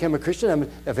 When I became a Christian, I'm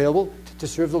available to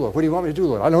serve the Lord. What do you want me to do,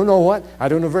 Lord? I don't know what. I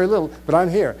don't know very little, but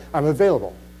I'm here. I'm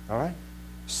available. All right?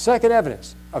 Second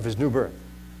evidence of his new birth.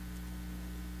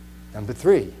 Number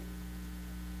 3.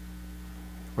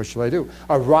 What shall I do?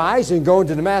 Arise and go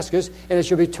into Damascus, and it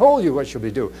shall be told you what shall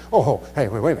be do. Oh, hey,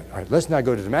 wait a minute. All right, let's not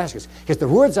go to Damascus. Because the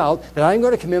word's out that I'm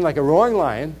going to come in like a roaring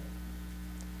lion.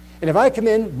 And if I come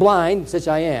in blind, such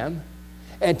I am,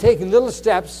 and taking little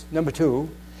steps, number 2,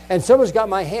 and someone's got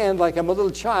my hand like I'm a little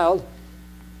child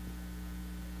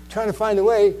trying to find a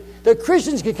way, the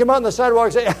Christians can come out on the sidewalk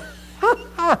and say,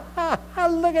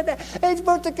 look at that. He's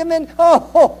supposed to come in.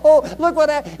 Look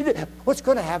what's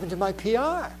going to happen to my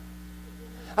PR?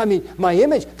 I mean, my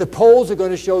image, the polls are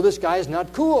going to show this guy is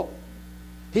not cool.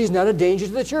 He's not a danger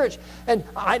to the church. And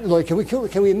Lord,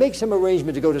 can we make some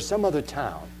arrangement to go to some other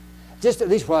town? Just at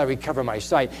least while I recover my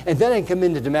sight. And then I can come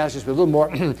into Damascus with a little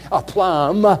more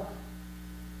aplomb.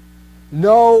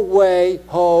 No way,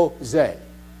 Jose.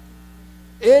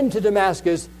 Into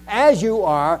Damascus as you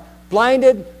are,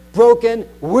 blinded, broken,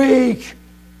 weak.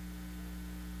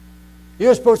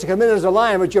 You're supposed to come in as a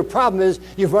lion, but your problem is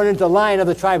you've run into the lion of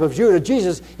the tribe of Judah.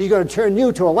 Jesus, he's going to turn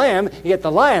you to a lamb and get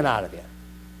the lion out of you.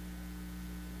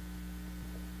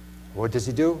 What does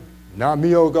he do? Not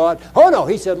me, oh God. Oh no,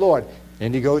 he said, Lord.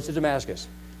 And he goes to Damascus.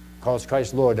 Calls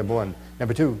Christ Lord, number 1.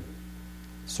 Number 2,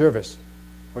 service.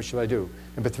 What shall I do?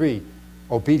 Number 3,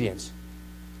 obedience.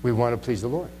 We want to please the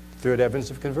Lord. Third evidence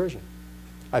of conversion.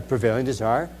 A prevailing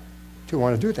desire to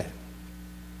want to do that.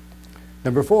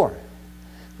 Number 4.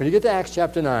 When you get to Acts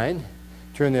chapter 9,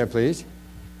 turn there please.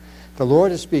 The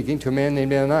Lord is speaking to a man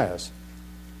named Ananias.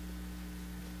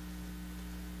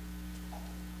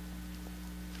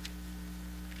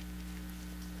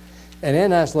 And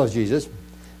Ananias loves Jesus.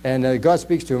 And God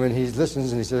speaks to him and he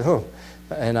listens and he says, oh.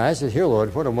 And I said, here,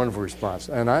 Lord. What a wonderful response.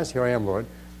 Ananias, here I am, Lord.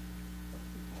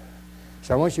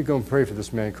 So I want you to go and pray for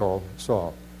this man called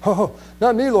Saul. Oh,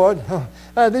 not me, Lord.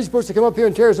 They're supposed to come up here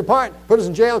and tear us apart, put us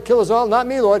in jail, kill us all. Not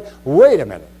me, Lord. Wait a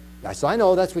minute. So I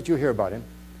know that's what you hear about him.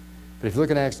 But if you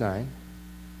look at Acts 9,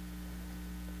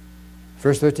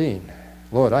 verse 13,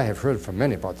 Lord, I have heard from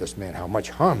many about this man, how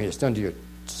much harm he has done to your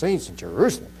saints in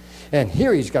Jerusalem. And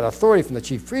here he's got authority from the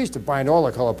chief priest to bind all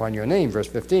that call upon your name, verse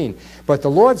 15. But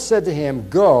the Lord said to him,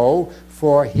 go,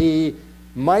 for he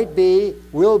might be,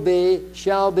 will be,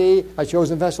 shall be a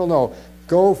chosen vessel. No,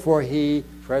 go, for he,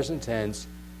 present tense,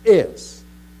 is.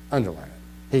 Underline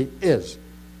it. He is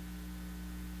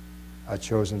a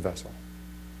chosen vessel.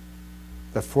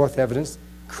 The fourth evidence,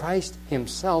 Christ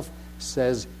himself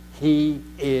says he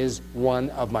is one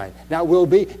of mine. Not will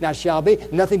be, not shall be,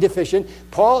 nothing deficient.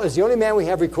 Paul is the only man we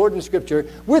have recorded in Scripture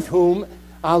with whom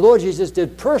our Lord Jesus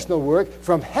did personal work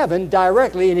from heaven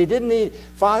directly, and he didn't need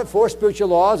four spiritual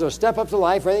laws or step up to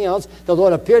life or anything else. The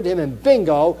Lord appeared to him, and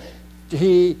bingo,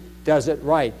 he does it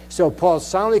right. So Paul's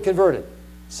soundly converted,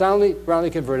 roundly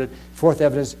converted. Fourth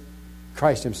evidence,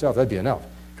 Christ himself. That'd be enough.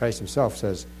 Christ himself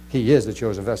says he is the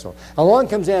chosen vessel. Along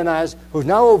comes Ananias, who's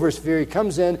now over his fear. He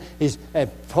comes in.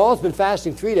 Paul's been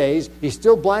fasting 3 days. He's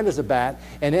still blind as a bat.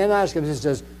 And Ananias comes in and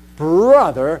says,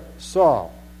 Brother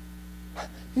Saul.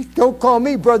 Don't call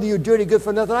me brother, you dirty good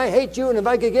for nothing. I hate you, and if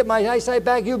I could get my eyesight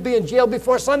back, you'd be in jail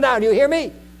before sundown. You hear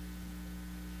me?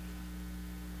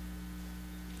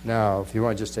 Now, if you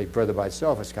want to just take brother by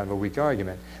itself, it's kind of a weak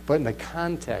argument. But in the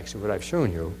context of what I've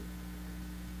shown you,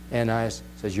 Ananias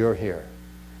says, you're here.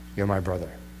 You're my brother.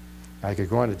 I could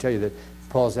go on to tell you that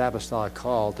Paul's apostolic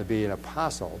call to be an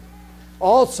apostle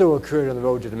also occurred on the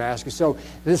road to Damascus. So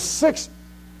there's 6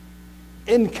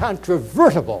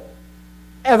 incontrovertible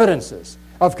evidences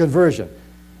of conversion.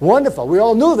 Wonderful. We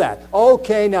all knew that.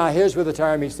 Okay, now here's where the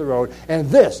tire meets the road. And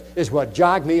this is what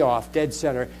jogged me off dead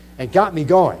center and got me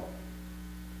going.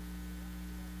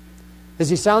 Is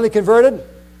he soundly converted? Yes.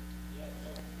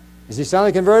 Is he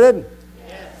soundly converted?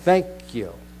 Yes. Thank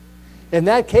you. In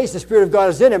that case, the Spirit of God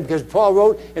is in him, because Paul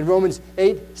wrote in Romans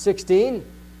 8:16,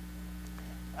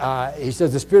 he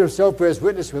says, the Spirit of self bears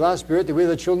witness with our spirit that we are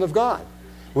the children of God.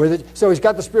 So he's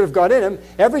got the Spirit of God in him.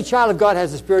 Every child of God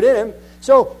has the Spirit in him.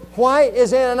 So why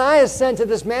is Ananias sent to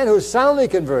this man who's soundly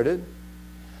converted,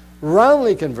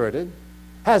 roundly converted,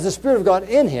 has the Spirit of God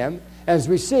in him? As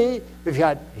we see,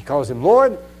 he calls him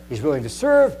Lord. He's willing to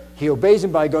serve. He obeys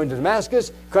him by going to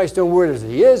Damascus. Christ's own word as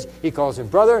he is. He calls him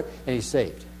brother, and he's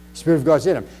saved. The Spirit of God's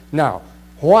in him. Now,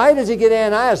 why does he get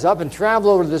Ananias up and travel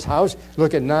over to this house?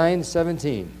 Look at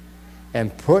 9:17.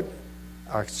 And put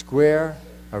a square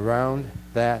around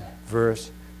that verse,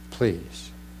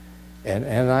 please. And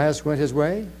Ananias went his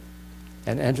way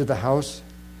and entered the house,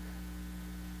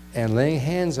 and laying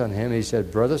hands on him, he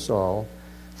said, Brother Saul,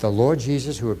 the Lord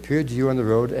Jesus, who appeared to you on the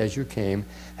road as you came,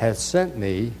 has sent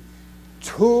me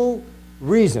 2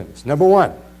 reasons. Number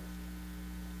 1,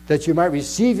 that you might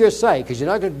receive your sight, because you're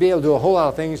not going to be able to do a whole lot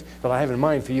of things that I have in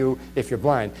mind for you if you're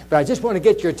blind. But I just want to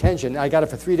get your attention. I got it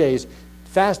for 3 days,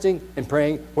 fasting and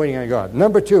praying, waiting on God.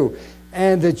 Number 2,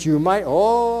 and that you might,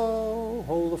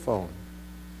 hold the phone.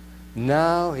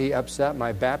 Now he upset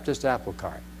my Baptist apple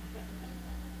cart.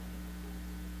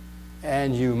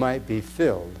 And you might be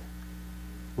filled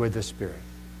with the Spirit.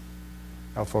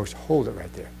 Now, folks, hold it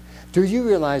right there. Do you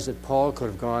realize that Paul could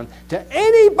have gone to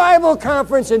any Bible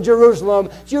conference in Jerusalem,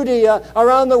 Judea,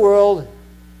 around the world,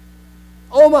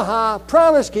 Omaha,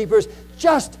 Promise Keepers,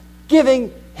 just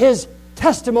giving his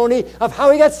testimony of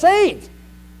how he got saved?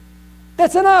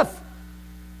 That's enough.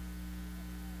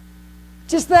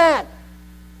 Just that.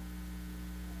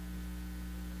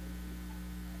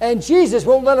 And Jesus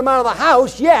won't let him out of the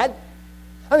house yet.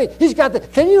 I mean, he's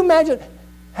got can you imagine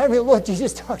having the Lord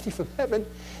Jesus talk to you from heaven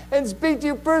and speak to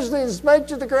you personally and smite you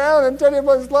to the ground and tell you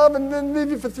about his love and then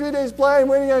leave you for 3 days blind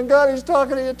waiting on God? He's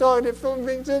talking to you, filling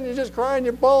things in, you're just crying,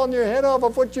 you're bawling your head off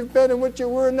of what you've been and what you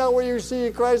were, not where you see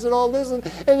Christ and all this,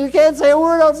 and you can't say a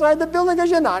word outside the building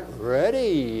because you're not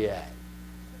ready yet.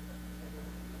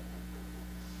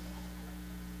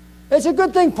 It's a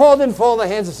good thing Paul didn't fall in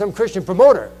the hands of some Christian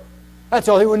promoter. That's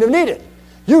all he wouldn't have needed.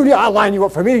 I'll line you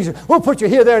up for meetings. We'll put you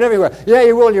here, there, and everywhere. Yeah,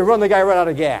 you will, and you run the guy right out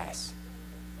of gas.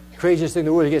 Craziest thing in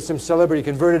the world, you get some celebrity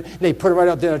converted, and they put him right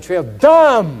out there on the trail.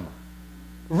 Dumb!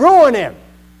 Ruin him!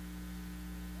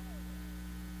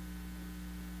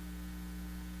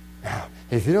 Now,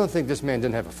 if you don't think this man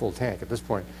didn't have a full tank at this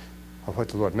point of what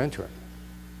the Lord meant to him,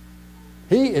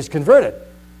 he is converted.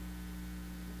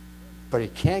 But he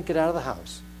can't get out of the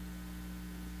house.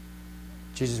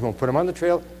 Jesus won't put him on the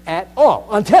trail at all,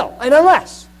 until and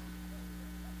unless.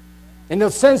 And they'll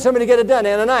send somebody to get it done,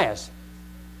 Ananias.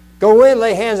 Go in,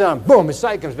 lay hands on him. Boom, his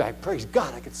sight comes back. Praise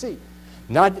God, I can see.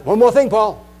 One more thing,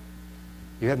 Paul.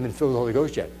 You haven't been filled with the Holy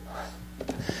Ghost yet.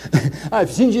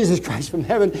 I've seen Jesus Christ from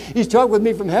heaven. He's talked with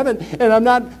me from heaven, and I'm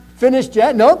not finished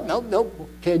yet. Nope.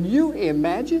 Can you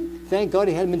imagine? Thank God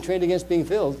he hadn't been trained against being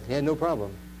filled. He had no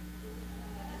problem.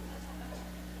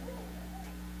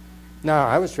 Now,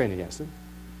 I was trained against it.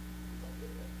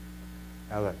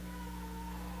 Now look.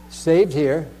 Saved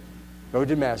here, road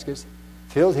to Damascus,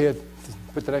 filled here,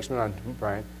 put the next one on,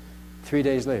 Brian, 3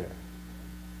 days later.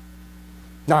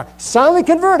 Now, soundly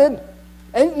converted,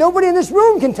 and nobody in this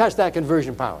room can touch that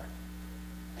conversion power.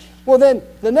 Well, then,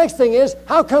 the next thing is,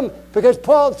 how come? Because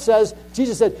Paul says,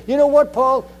 Jesus said, you know what,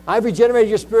 Paul? I've regenerated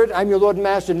your spirit. I'm your Lord and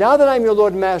Master. Now that I'm your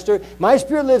Lord and Master, my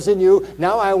spirit lives in you.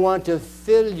 Now I want to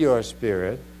fill your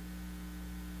spirit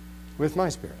with my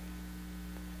spirit.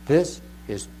 This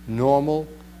is normal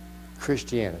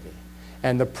Christianity.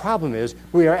 And the problem is,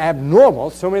 we are abnormal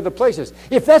so many other places.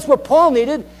 If that's what Paul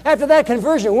needed, after that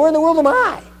conversion, where in the world am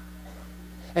I?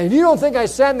 And if you don't think I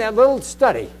sat in that little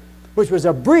study, which was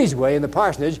a breezeway in the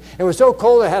parsonage, and it was so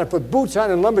cold I had to put boots on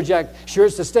and lumberjack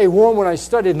shirts to stay warm when I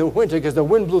studied in the winter because the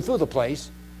wind blew through the place.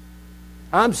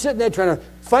 I'm sitting there trying to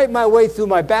fight my way through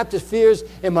my Baptist fears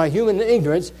and my human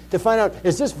ignorance to find out,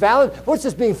 is this valid? What's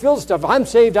this being filled stuff? I'm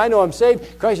saved. I know I'm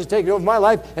saved. Christ has taken over my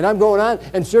life, and I'm going on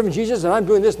and serving Jesus, and I'm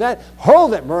doing this and that.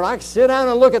 Hold it, Murdoch. Sit down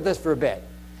and look at this for a bit.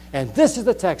 And this is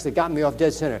the text that got me off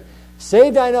dead center.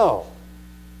 Saved, I know.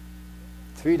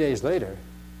 3 days later,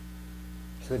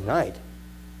 good night.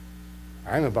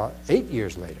 I'm about 8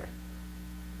 years later.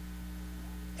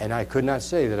 And I could not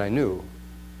say that I knew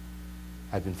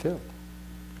I'd been filled.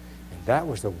 And that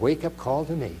was the wake-up call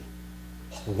to me.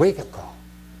 The wake-up call.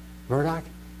 Murdoch,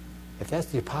 if that's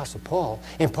the Apostle Paul,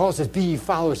 and Paul says, be ye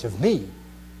followers of me,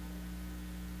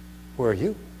 where are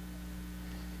you?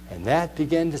 And that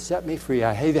began to set me free.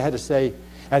 I had to say,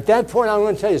 at that point, I'm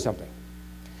going to tell you something.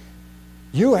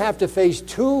 You have to face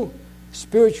two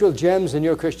spiritual gems in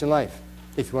your Christian life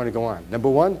if you want to go on. Number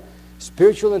one,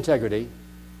 spiritual integrity.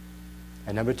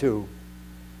 And number two,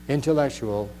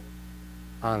 intellectual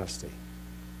honesty.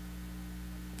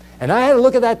 And I had to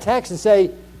look at that text and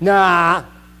say, nah.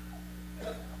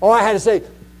 Or I had to say,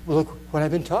 well, look what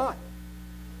I've been taught.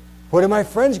 What are my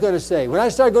friends going to say? When I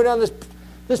started going down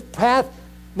this path,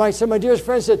 some of my dearest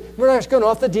friends said, we're not going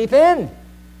off the deep end.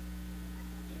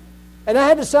 And I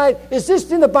had to decide, is this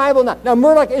in the Bible or not? Now,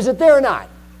 Murdoch, is it there or not?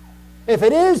 If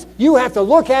it is, you have to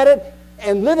look at it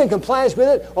and live in compliance with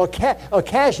it or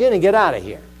cash in and get out of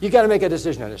here. You've got to make a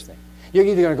decision on this thing. You're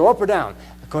either going to go up or down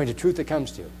according to truth that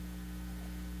comes to you.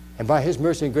 And by His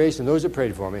mercy and grace and those that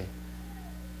prayed for me, I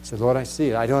said, Lord, I see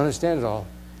it. I don't understand it all.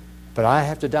 But I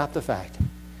have to adopt the fact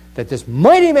that this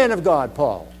mighty man of God,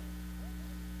 Paul,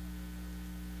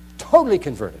 totally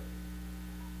converted,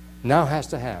 now has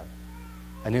to have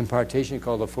an impartation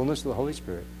called the fullness of the Holy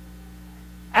Spirit.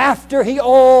 After he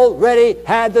already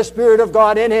had the Spirit of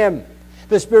God in him.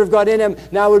 The Spirit of God in him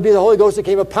now would be the Holy Ghost that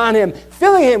came upon him,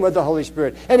 filling him with the Holy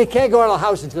Spirit. And he can't go out of the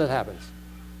house until that happens.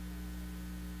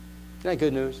 Isn't that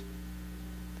good news?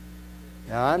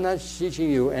 Now, I'm not teaching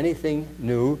you anything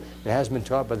new that hasn't been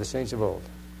taught by the saints of old.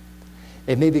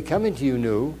 It may be coming to you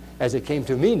new as it came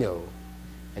to me new.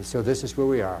 And so this is where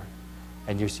we are.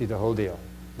 And you see the whole deal.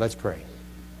 Let's pray.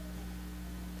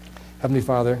 Heavenly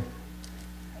Father,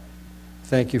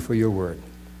 thank you for your word.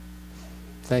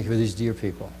 Thank you for these dear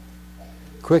people.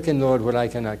 Quicken, Lord, what I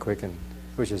cannot quicken,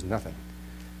 which is nothing.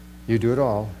 You do it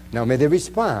all. Now may they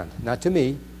respond, not to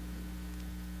me,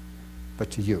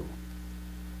 but to you.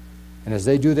 And as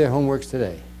they do their homeworks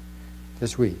today,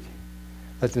 this week,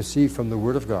 let them see from the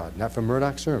Word of God, not from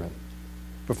Murdoch's sermon,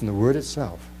 but from the Word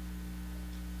itself,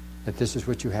 that this is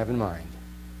what you have in mind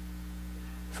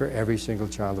for every single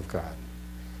child of God.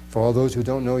 For all those who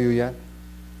don't know you yet,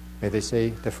 may they say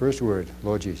the first word,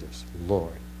 Lord Jesus,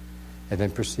 Lord, and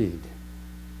then proceed.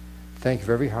 Thank you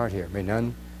for every heart here. May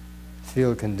none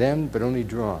feel condemned, but only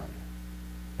drawn.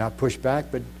 Not pushed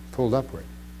back, but pulled upward.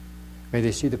 May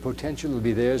they see the potential will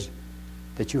be theirs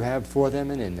that you have for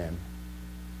them and in them.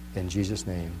 In Jesus'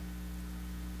 name,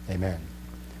 amen.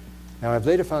 Now, I've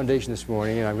laid a foundation this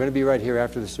morning, and I'm going to be right here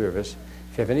after the service.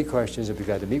 If you have any questions, I'd be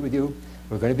glad to meet with you.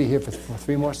 We're going to be here for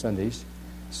 3 more Sundays.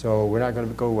 So we're not going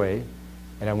to go away.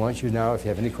 And I want you now, if you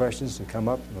have any questions, to come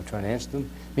up and we'll try and answer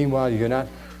them. Meanwhile, you're not,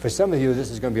 for some of you,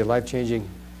 this is going to be a life-changing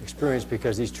experience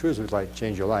because these truths would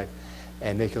change your life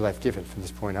and make your life different from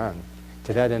this point on.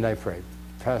 To that end, I pray.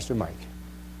 Pastor Mike.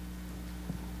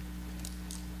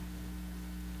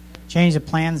 Change the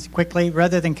plans quickly.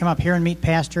 Rather than come up here and meet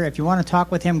Pastor, if you want to talk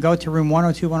with him, go to room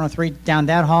 102, 103, down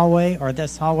that hallway or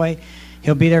this hallway.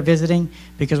 He'll be there visiting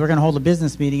because we're going to hold a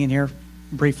business meeting in here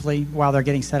briefly while they're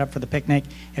getting set up for the picnic.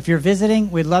 If you're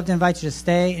visiting, we'd love to invite you to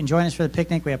stay and join us for the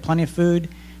picnic. We have plenty of food.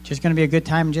 Just going to be a good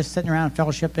time just sitting around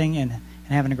fellowshipping and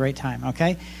having a great time,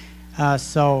 okay?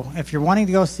 So if you're wanting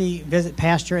to go visit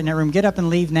Pastor in that room, get up and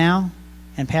leave now,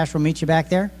 and Pastor will meet you back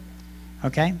there,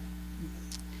 okay?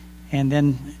 And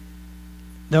then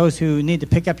those who need to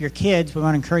pick up your kids, we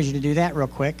want to encourage you to do that real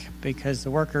quick because the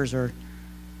workers are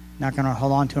not going to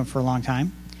hold on to them for a long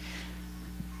time.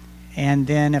 And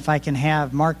then if I can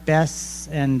have Mark, Bess,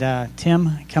 and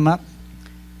Tim come up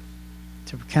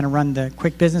to kind of run the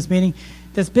quick business meeting.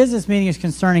 This business meeting is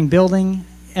concerning building.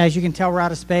 As you can tell, we're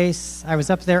out of space. I was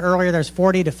up there earlier. There's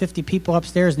 40 to 50 people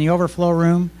upstairs in the overflow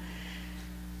room.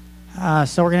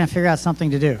 So we're going to figure out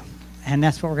something to do. And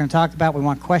that's what we're going to talk about. We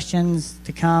want questions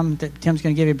to come. Tim's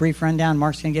going to give you a brief rundown.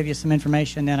 Mark's going to give you some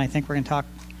information. Then I think we're going to talk.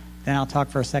 Then I'll talk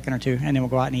for a second or two, and then we'll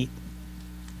go out and eat.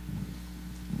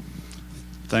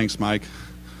 Thanks, Mike.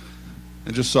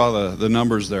 I just saw the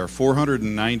numbers there.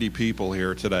 490 people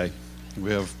here today. We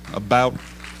have about,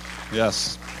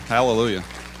 yes, hallelujah.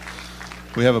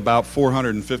 We have about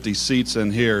 450 seats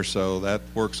in here, so that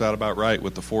works out about right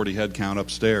with the 40 head count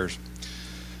upstairs.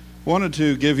 Wanted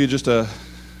to give you just a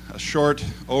short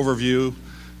overview,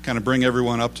 kind of bring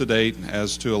everyone up to date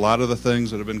as to a lot of the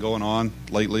things that have been going on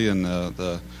lately and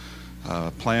the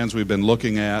plans we've been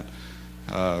looking at.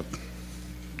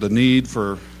 The need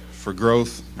for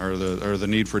growth or the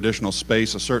need for additional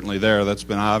space is certainly there. That's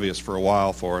been obvious for a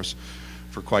while for us,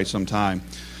 for quite some time.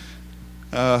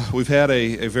 We've had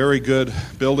a very good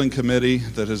building committee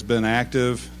that has been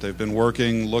active. They've been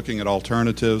working, looking at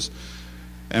alternatives.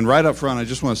 And right up front, I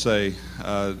just want to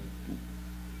say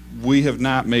we have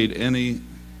not made any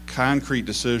concrete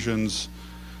decisions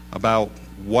about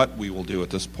what we will do at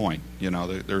this point. You know,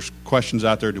 there's questions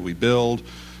out there. Do we build?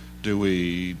 Do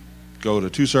we go to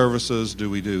 2 services? Do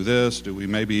we do this? Do we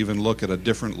maybe even look at a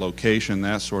different location?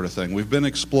 That sort of thing. We've been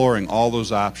exploring all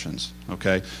those options,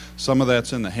 okay? Some of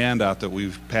that's in the handout that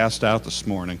we've passed out this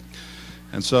morning.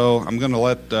 And so I'm going to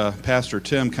let Pastor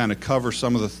Tim kind of cover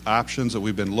some of the options that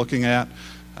we've been looking at.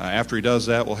 After he does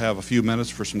that, we'll have a few minutes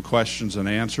for some questions and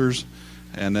answers,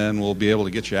 and then we'll be able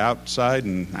to get you outside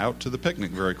and out to the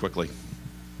picnic very quickly.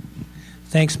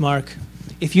 Thanks, Mark.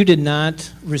 If you did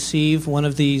not receive one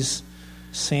of these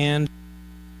sand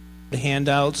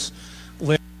handouts,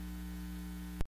 where